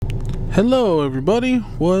Hello, everybody.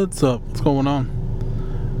 What's up? What's going on?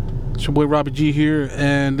 It's your boy Robbie G here,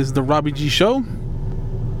 and this is the Robbie G Show.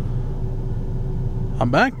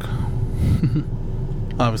 I'm back.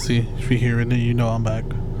 Obviously, if you hear it, then you know I'm back.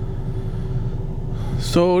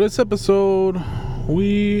 So, this episode,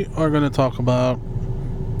 we are going to talk about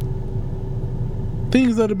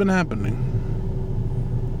things that have been happening.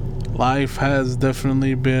 Life has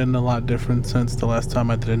definitely been a lot different since the last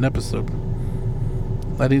time I did an episode.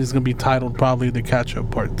 I think it's going to be titled probably The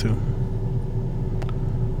Catch-Up Part 2.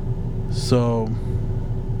 So,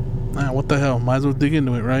 what the hell? Might as well dig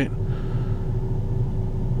into it, right?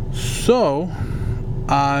 So,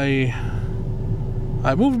 I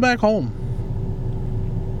moved back home.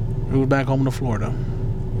 Moved back home to Florida.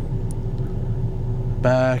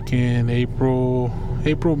 Back in April,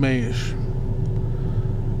 May-ish.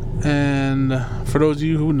 And for those of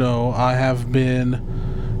you who know, I have been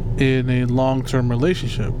in a long-term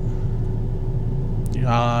relationship.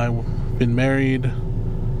 I've been married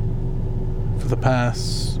for the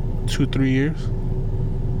past 2-3 years,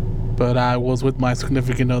 but I was with my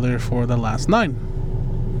significant other for the last 9.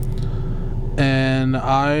 And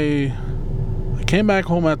I came back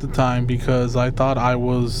home at the time because I thought I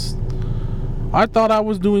was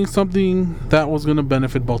doing something that was going to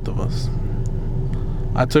benefit both of us.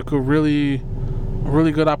 I took a really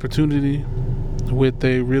good opportunity with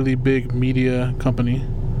a really big media company,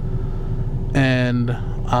 and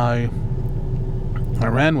I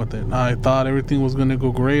ran with it. I thought everything was going to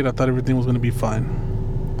go great. I thought everything was going to be fine.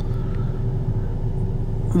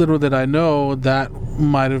 Little did I know that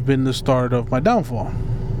might have been the start of my downfall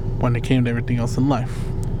when it came to everything else in life.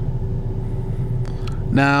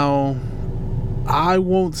 Now, I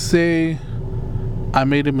won't say I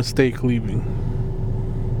made a mistake leaving,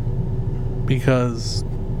 because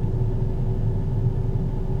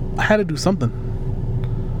I had to do something.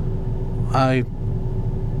 I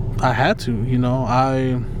had to,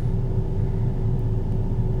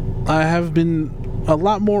 I have been a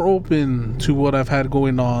lot more open to what I've had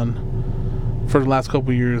going on for the last couple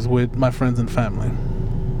of years with my friends and family.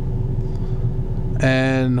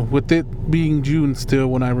 And with it being June still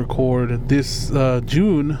when I record, this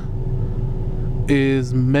June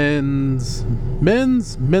is Men's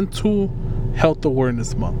Mental Health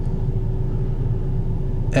Awareness Month.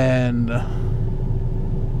 And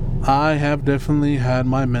I have definitely had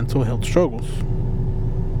my mental health struggles.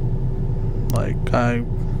 Like, I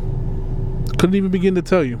couldn't even begin to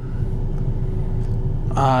tell you.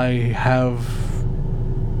 I have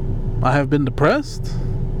been depressed.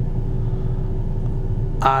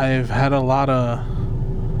 I've had a lot of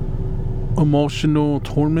emotional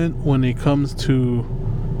torment when it comes to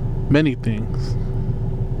many things.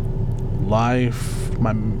 Life,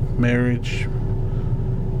 my marriage,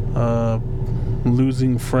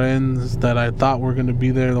 losing friends that I thought were going to be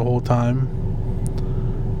there the whole time,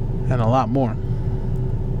 and a lot more.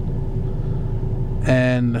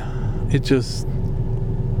 And it just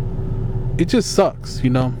sucks,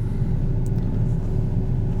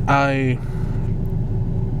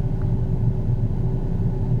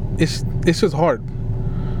 it's just hard.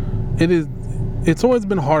 It's always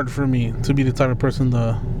been hard for me to be the type of person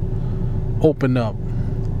to open up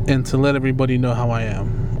and to let everybody know how I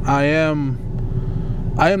am. I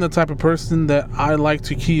am the type of person that I like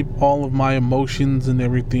to keep all of my emotions and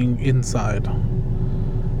everything inside.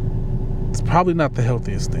 It's probably not the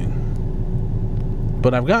healthiest thing,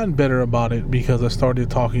 but I've gotten better about it because I started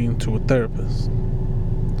talking to a therapist.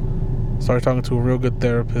 Started talking to a real good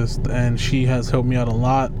therapist, and she has helped me out a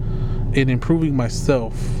lot in improving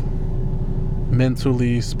myself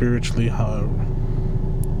mentally, spiritually, however.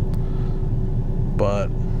 But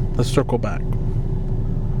let's circle back.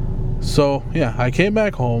 So, yeah, I came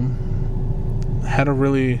back home, had a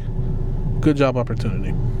really good job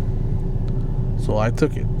opportunity. So I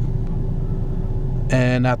took it.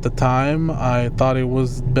 And at the time, I thought it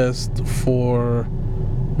was best for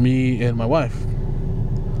me and my wife.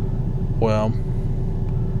 Well,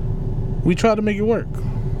 we tried to make it work.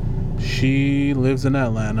 She lives in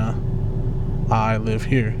Atlanta. I live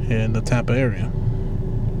here in the Tampa area.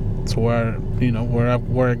 It's where I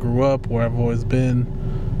grew up, where I've always been.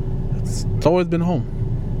 It's always been home.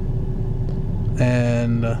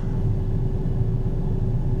 And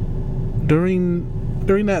during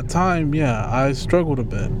that time, yeah, I struggled a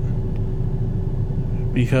bit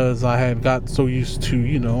because I had got so used to,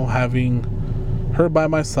 having her by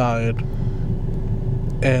my side,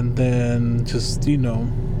 and then just,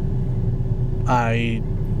 I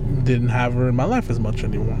didn't have her in my life as much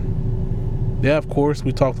anymore. Yeah, of course,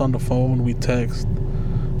 we talked on the phone, we text,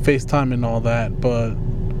 FaceTime and all that, but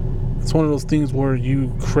it's one of those things where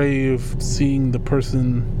you crave seeing the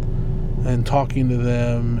person and talking to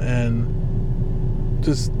them and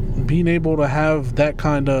just being able to have that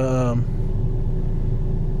kind of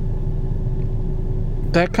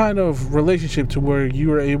relationship to where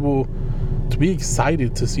you are able to be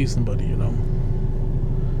excited to see somebody, you know.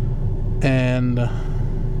 And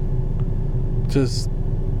just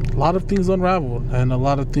a lot of things unraveled and a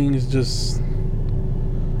lot of things just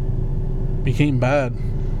became bad.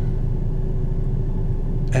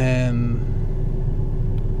 And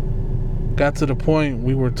got to the point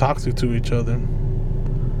we were toxic to each other.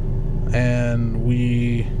 And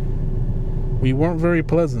we weren't very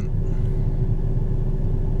pleasant.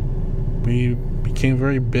 We became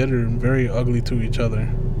very bitter and very ugly to each other.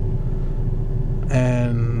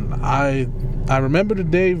 And I remember the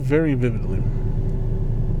day very vividly.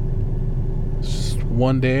 Just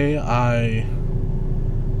one day I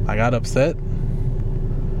got upset.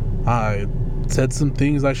 I said some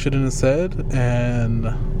things I shouldn't have said, and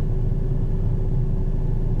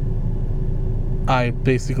I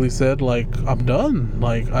basically said, like, I'm done.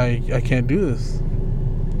 Like, I can't do this.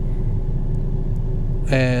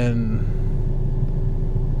 And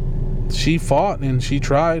she fought and she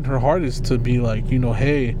tried her hardest to be like, you know,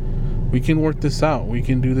 hey, we can work this out. We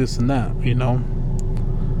can do this and that, you know?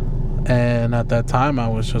 And at that time, I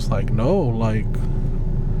was just like, no, like,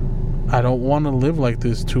 I don't want to live like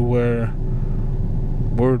this to where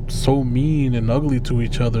we're so mean and ugly to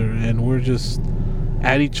each other and we're just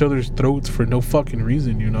at each other's throats for no fucking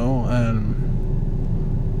reason, you know? And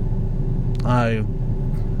I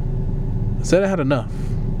said I had enough.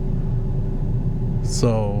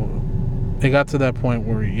 So it got to that point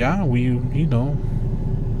where, yeah, we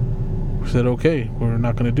said, okay, we're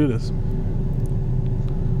not going to do this.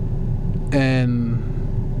 And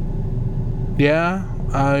yeah,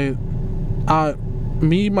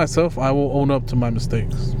 myself, I will own up to my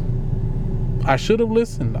mistakes. I should have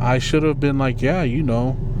listened. I should have been like, yeah, you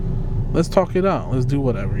know, let's talk it out. Let's do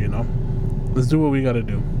whatever, you know. Let's do what we got to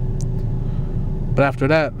do. But after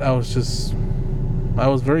that, I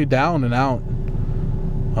was very down and out.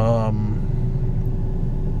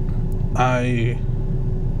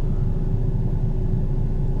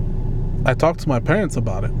 I talked to my parents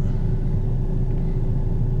about it.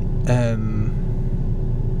 And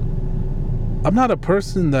I'm not a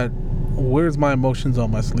person that wears my emotions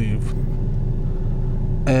on my sleeve.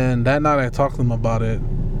 And that night I talked to them about it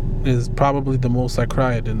is probably the most I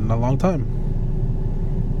cried in a long time.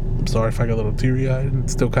 I'm sorry if I get a little teary-eyed.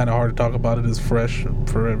 It's still kind of hard to talk about it. It's fresh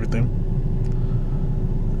for everything.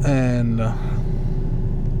 And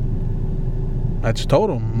I just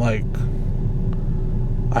told them, like,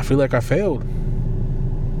 I feel like I failed.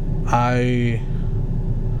 I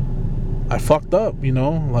fucked up, you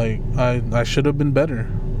know? Like, I should have been better.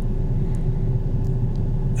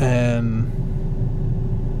 And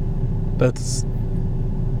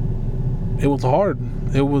it was hard.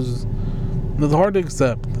 It was hard to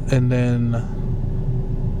accept. And then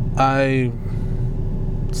I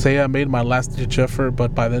say I made my last ditch effort,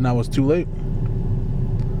 but by then I was too late.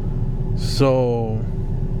 So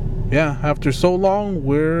yeah, after so long,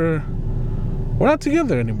 we're not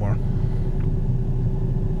together anymore.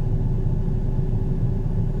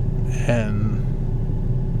 And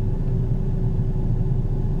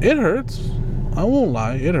it hurts. I won't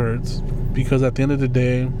lie, it hurts. Because at the end of the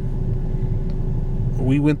day,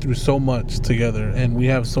 we went through so much together and we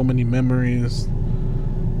have so many memories,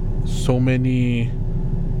 so many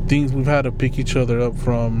things we've had to pick each other up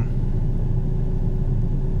from,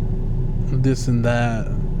 this and that.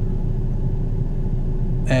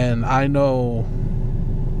 And I know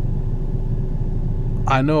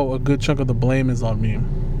a good chunk of the blame is on me.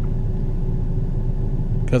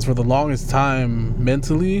 Because for the longest time,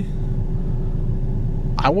 mentally,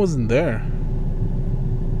 I wasn't there.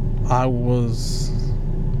 I was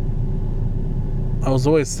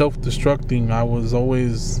always self-destructing. I was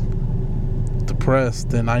always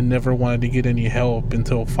depressed, and I never wanted to get any help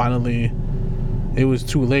until finally it was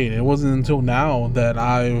too late. It wasn't until now that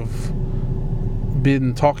I've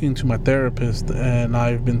been talking to my therapist and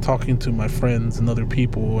I've been talking to my friends and other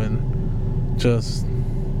people and just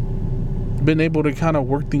been able to kind of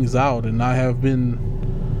work things out, and I've been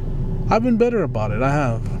better about it. I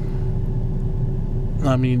have.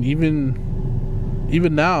 I mean,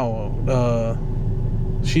 even now,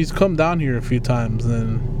 she's come down here a few times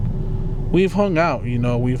and we've hung out, you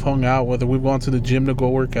know. We've hung out, whether we've gone to the gym to go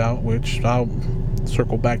work out, which I'll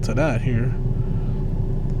circle back to that here.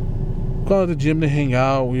 Gone to the gym to hang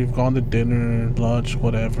out, we've gone to dinner, lunch,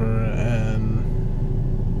 whatever, and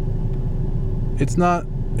it's not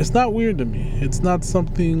weird to me. It's not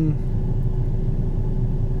something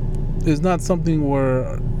is not something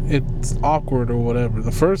where it's awkward or whatever.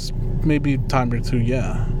 The first maybe time or two,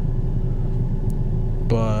 yeah.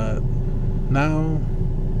 But now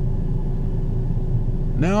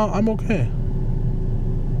I'm okay.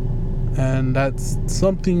 And that's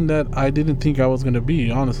something that I didn't think I was going to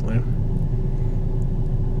be, honestly.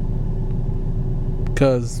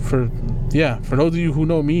 Because for those of you who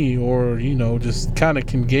know me, or just kind of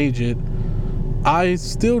can gauge it, I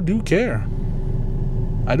still do care.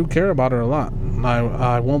 I do care about her a lot.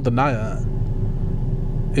 I won't deny that.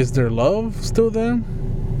 Is there love still there?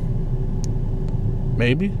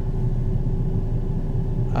 Maybe.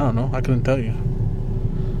 I don't know. I couldn't tell you.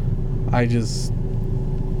 I just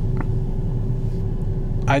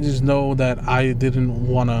know that I didn't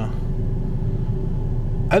want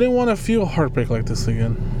to feel heartbreak like this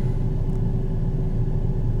again.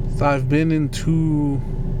 So I've been in two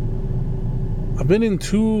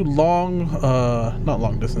long, not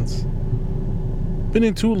long distance. Been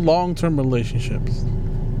in two long-term relationships.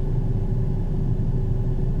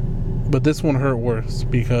 But this one hurt worse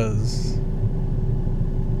because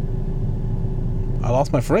I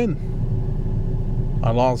lost my friend.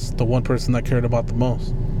 I lost the one person I cared about the most.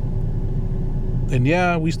 And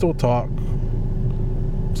yeah, we still talk.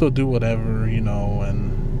 Still do whatever, and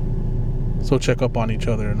still check up on each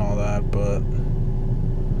other and all that, but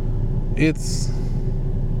it's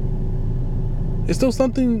still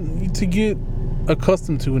something to get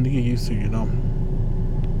accustomed to and to get used to,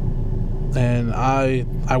 And I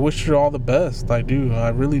wish her all the best. I do. I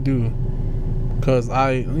really do. Because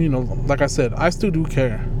like I said, I still do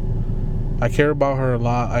care. I care about her a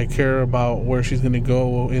lot. I care about where she's going to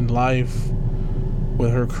go in life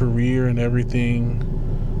with her career and everything.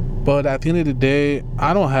 But at the end of the day,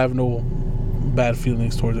 I don't have no bad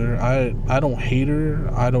feelings towards her. I don't hate her.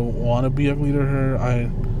 I don't want to be ugly to her. I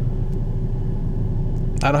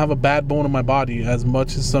don't have a bad bone in my body, as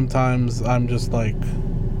much as sometimes I'm just like,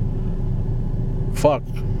 fuck,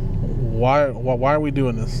 why are we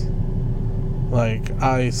doing this? Like,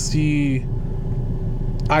 I see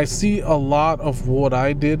a lot of what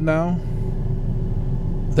I did now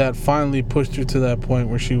that finally pushed her to that point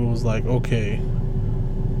where she was like, okay,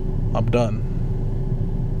 I'm done.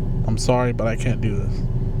 I'm sorry, but I can't do this.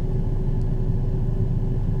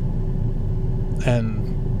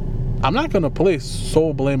 And I'm not going to place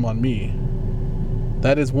sole blame on me.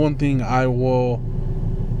 That is one thing I will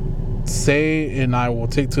say, and I will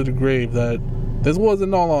take to the grave, that this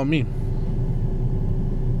wasn't all on me.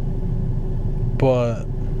 But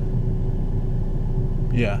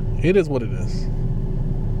yeah, it is what it is.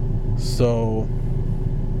 So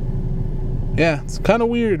yeah, it's kind of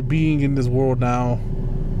weird being in this world now.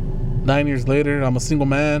 9 years later, I'm a single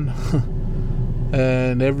man.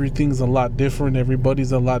 And everything's a lot different.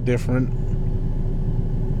 Everybody's a lot different.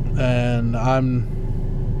 And I'm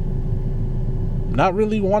not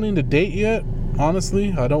really wanting to date yet.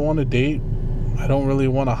 Honestly, I don't want to date. I don't really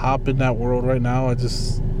want to hop in that world right now. I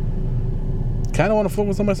just kind of want to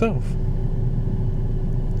focus on myself.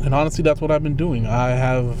 And honestly, that's what I've been doing. I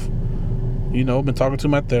have, been talking to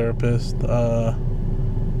my therapist,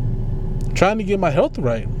 trying to get my health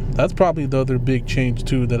right. That's probably the other big change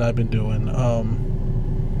too that I've been doing.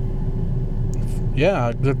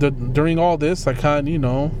 During all this, I kind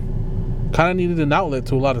of needed an outlet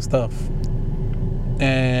to a lot of stuff.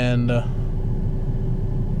 And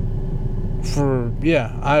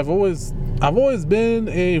I've always been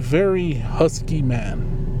a very husky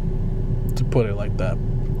man, to put it like that.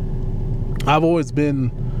 I've always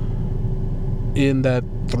been in that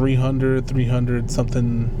 300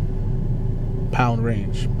 something pound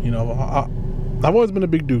range. I've always been a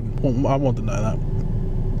big dude. I won't deny that.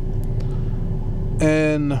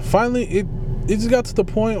 And finally, it just got to the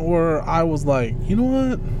point where I was like, you know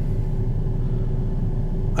what?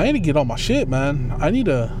 I need to get on my shit, man. I need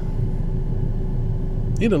to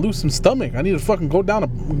lose some stomach. I need to fucking go down a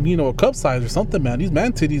cup size or something, man. These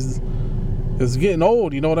man titties is getting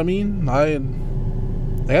old. You know what I mean? I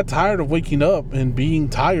got tired of waking up and being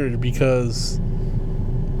tired because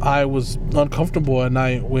I was uncomfortable at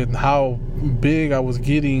night with how big I was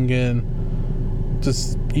getting and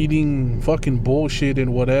just eating fucking bullshit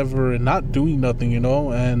and whatever and not doing nothing,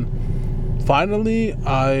 and finally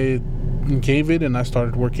I gave it and I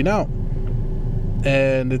started working out,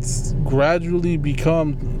 and it's gradually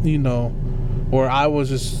become, where I was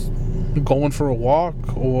just going for a walk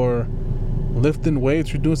or lifting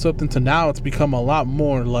weights or doing something, to now it's become a lot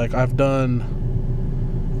more. Like, I've done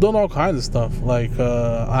all kinds of stuff. Like,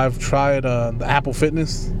 I've tried the Apple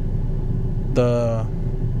Fitness, the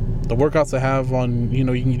workouts I have on, you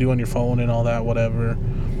can do on your phone and all that, whatever.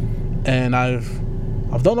 And I've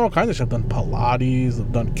I've done all kinds of shit. I've done Pilates,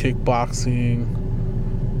 I've done kickboxing,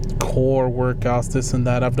 core workouts, this and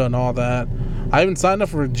that. I've done all that. I even signed up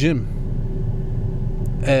for a gym.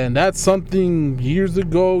 And that's something years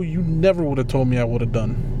ago you never would have told me I would have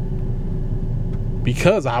done.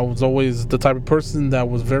 Because I was always the type of person that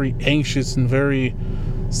was very anxious and very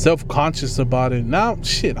self-conscious about it. Now,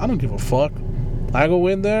 shit, I don't give a fuck. I go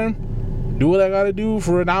in there, do what I gotta do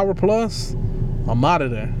for an hour plus, I'm out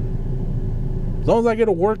of there. As long as I get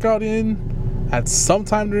a workout in at some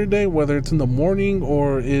time during the day, whether it's in the morning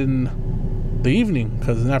or in the evening,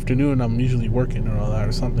 because in the afternoon I'm usually working or all that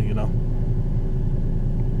or something, you know.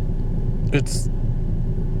 It's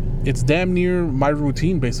damn near my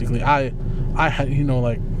routine, basically. I you know,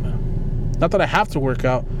 like, not that I have to work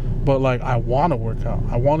out, but like I want to work out.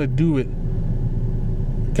 I want to do it.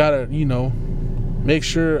 Gotta, you know, make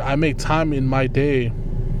sure I make time in my day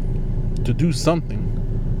to do something.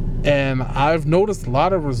 And I've noticed a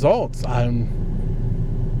lot of results. I'm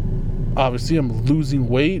losing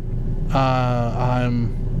weight.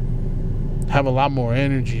 I'm have a lot more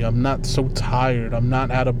energy. I'm not so tired. I'm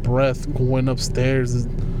not out of breath going upstairs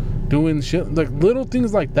doing shit, like little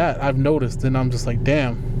things like that I've noticed, and I'm just like,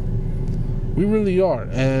 damn, we really are.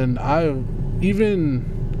 And I've even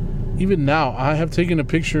now I have taken a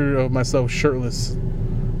picture of myself shirtless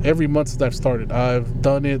every month since I've started. I've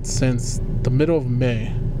done it since the middle of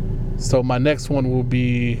May, so my next one will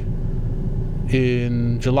be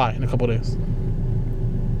in July, in a couple of days.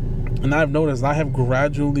 And I've noticed I have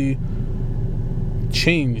gradually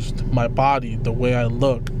changed my body, the way I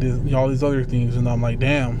look, all these other things, and I'm like,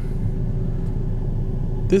 damn,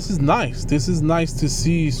 this is nice. This is nice to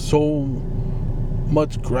see so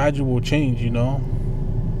much gradual change, you know.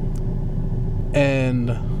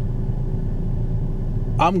 And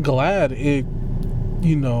I'm glad it,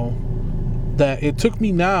 you know, that it took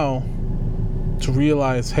me now to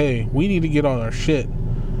realize, hey, we need to get on our shit,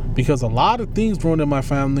 because a lot of things run in my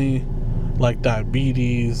family, like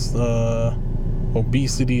diabetes,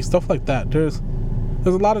 obesity, stuff like that. There's a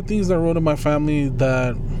lot of things that run in my family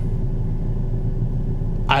that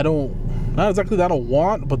I don't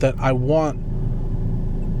want, but that I want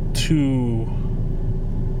to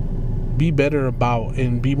be better about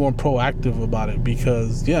and be more proactive about it.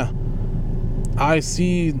 Because yeah, I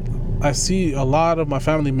see a lot of my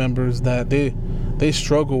family members that they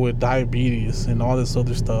struggle with diabetes and all this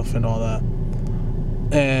other stuff and all that.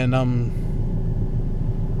 And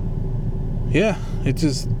yeah, it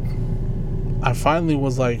just, I finally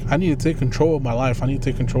was like, I need to take control of my life. I need to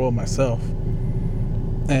take control of myself.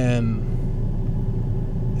 And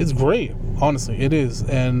it's great, honestly, it is.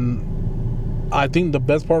 And I think the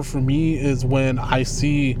best part for me is when I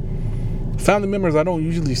see family members I don't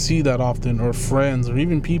usually see that often, or friends, or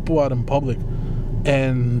even people out in public,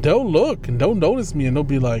 and they'll look and they'll notice me, and they'll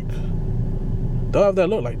be like, they'll have that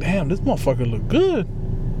look like, damn, this motherfucker look good.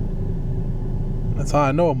 That's how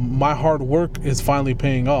I know my hard work is finally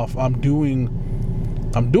paying off. I'm doing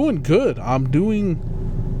good. I'm doing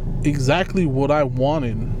exactly what I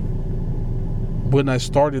wanted when I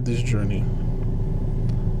started this journey.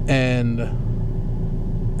 And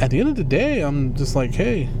at the end of the day, I'm just like,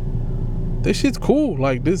 hey, this shit's cool.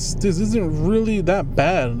 Like, this isn't really that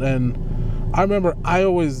bad. And I remember I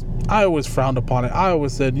always frowned upon it. I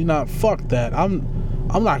always said, you know, fuck that. I'm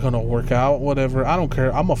not gonna work out, whatever. I don't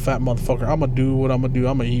care. I'm a fat motherfucker. I'm gonna do what I'm gonna do.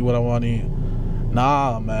 I'm gonna eat what I want to eat.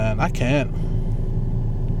 Nah, man, I can't.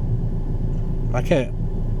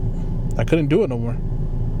 I couldn't do it no more.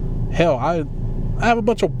 Hell, I have a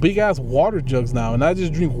bunch of big ass water jugs now, and I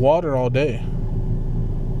just drink water all day.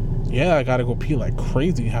 Yeah, I gotta go pee like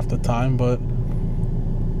crazy half the time, but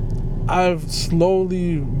I've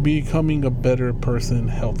slowly becoming a better person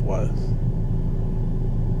health-wise.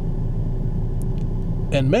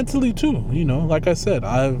 And mentally too, you know, like I said,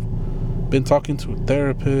 I've been talking to a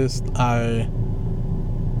therapist. I've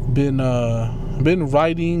been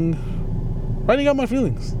writing out my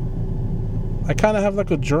feelings. I kind of have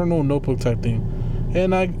like a journal notebook type thing,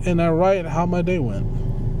 and I write how my day went,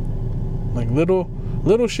 like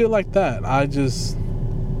little shit like that.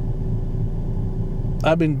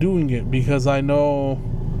 I've been doing it because I know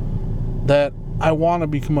that I want to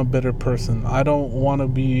become a better person. I don't want to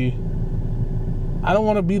be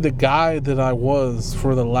the guy that I was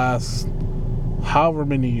for the last however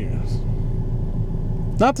many years.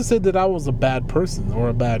 Not to say that I was a bad person or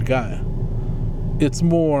a bad guy. It's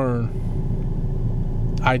more,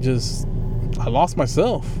 I lost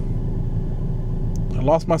myself. I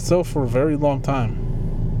lost myself for a very long time.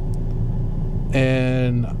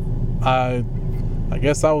 And I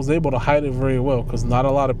guess I was able to hide it very well, because not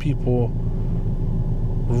a lot of people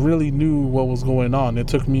really knew what was going on. It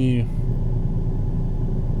took me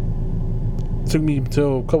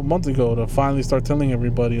until a couple months ago to finally start telling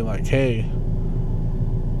everybody, like, hey,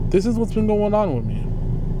 this is what's been going on with me,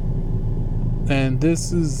 and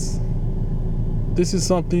this is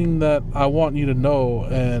something that I want you to know,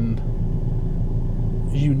 and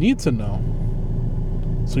you need to know,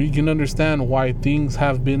 so you can understand why things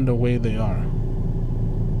have been the way they are.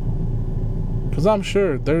 Because I'm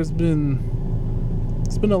sure it's been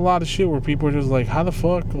a lot of shit where people are just like, how the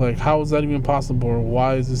fuck, like, how is that even possible, or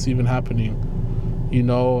why is this even happening, you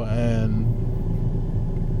know? And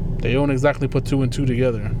they don't exactly put two and two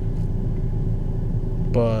together.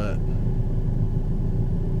 But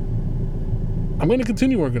I'm going to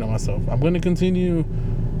continue working on myself. I'm going to continue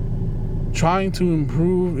trying to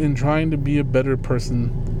improve and trying to be a better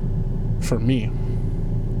person for me.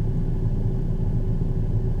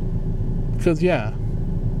 Because, yeah,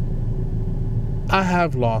 I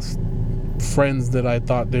have lost friends that I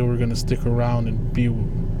thought they were going to stick around and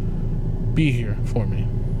be here for me.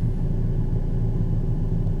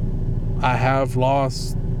 I have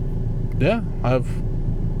lost, I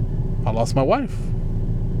lost my wife.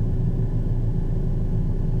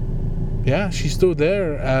 Yeah, she's still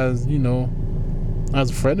there as, you know, as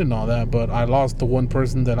a friend and all that, but I lost the one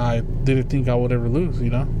person that I didn't think I would ever lose, you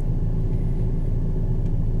know?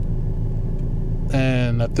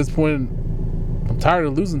 And at this point, I'm tired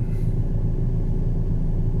of losing.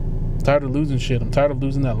 I'm tired of losing shit. I'm tired of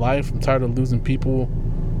losing that life. I'm tired of losing people.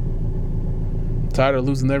 I'm tired of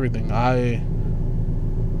losing everything. At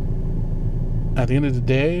the end of the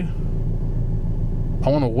day, I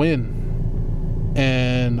want to win.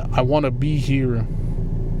 And I want to be here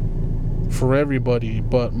for everybody,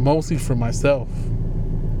 but mostly for myself.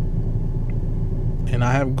 And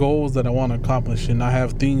I have goals that I want to accomplish, and I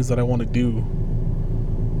have things that I want to do.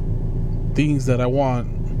 Things that I want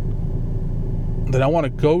to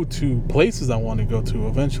go to, places I want to go to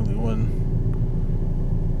eventually when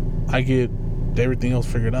I get everything else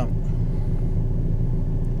figured out.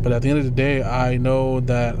 But at the end of the day, I know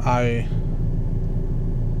that I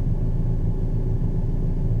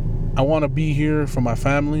want to be here for my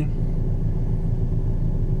family,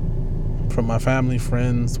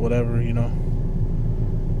 friends, whatever, you know.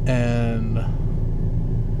 And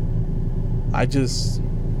I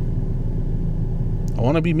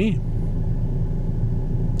want to be me.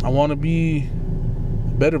 I want to be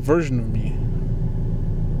a better version of me.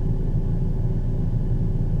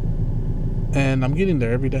 And I'm getting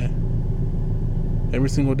there every day. Every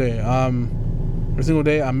single day. Every single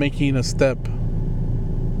day I'm making a step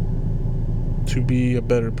to be a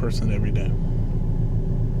better person every day.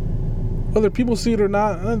 Whether people see it or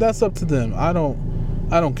not, that's up to them. I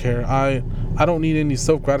don't care. I don't need any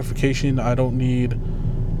self-gratification. I don't need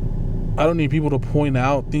people to point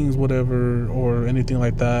out things, whatever, or anything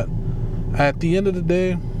like that. At the end of the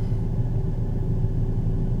day,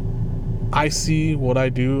 I see what I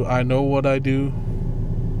do. I know what I do.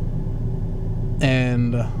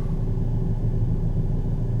 And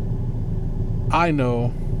I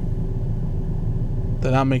know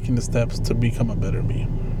that I'm making the steps to become a better me.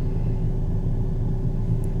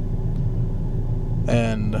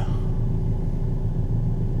 And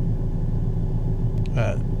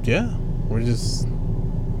it's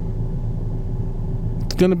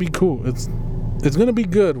gonna be cool. It's gonna be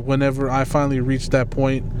good whenever I finally reach that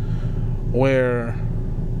point where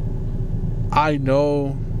I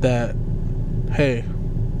know that, hey,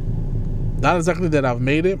 not exactly that I've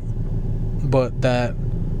made it, but that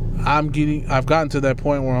I've gotten to that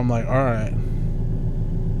point where I'm like, all right,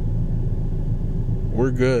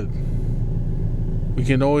 we're good. We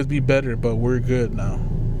can always be better, but we're good now.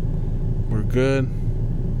 We're good,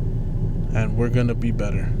 and we're gonna be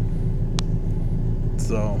better.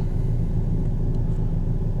 So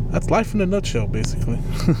that's life in a nutshell, basically.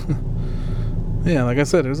 Yeah, like I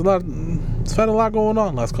said, it's had a lot going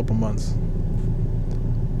on last couple months,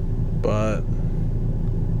 but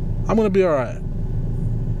I'm gonna be all right.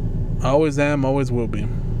 I always am, always will be.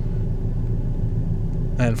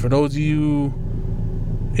 And for those of you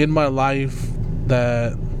in my life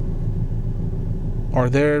that are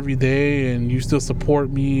there every day and you still support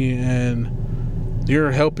me and you're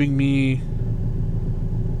helping me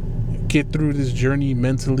get through this journey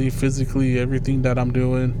mentally, physically, everything that I'm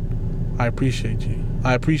doing, I appreciate you.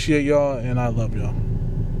 I appreciate y'all, and I love y'all.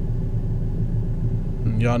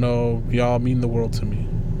 And y'all know y'all mean the world to me.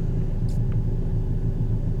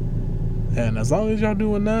 And as long as y'all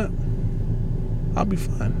doing that, I'll be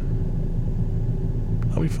fine.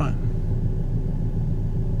 I'll be fine.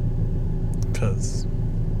 Because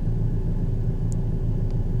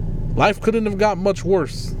life couldn't have got much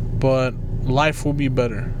worse, but life will be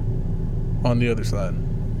better on the other side.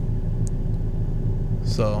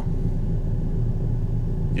 So,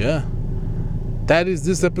 yeah. That is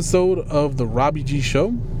this episode of the Robbie G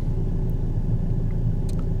Show.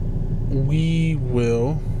 We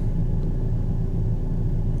will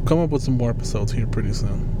come up with some more episodes here pretty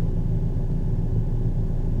soon.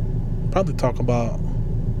 Probably talk about,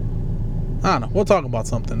 I don't know, we'll talk about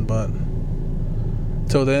something, but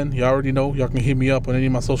till then, you already know, y'all can hit me up on any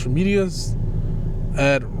of my social medias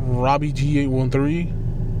at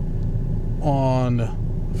RobbieG813 on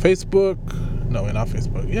Facebook. No, wait, not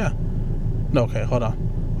Facebook. Yeah. No, okay, hold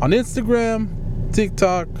on. On Instagram,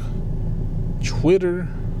 TikTok, Twitter,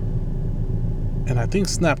 and I think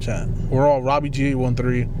Snapchat. We're all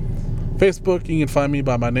RobbieG813. Facebook, you can find me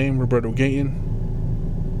by my name, Roberto Gayton.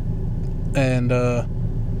 And, of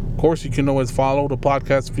course, you can always follow the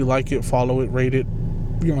podcast if you like it. Follow it, rate it.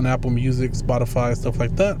 You're on Apple Music, Spotify, stuff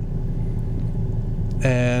like that.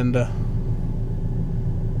 And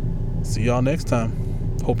see y'all next time.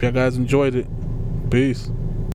 Hope y'all guys enjoyed it. Peace.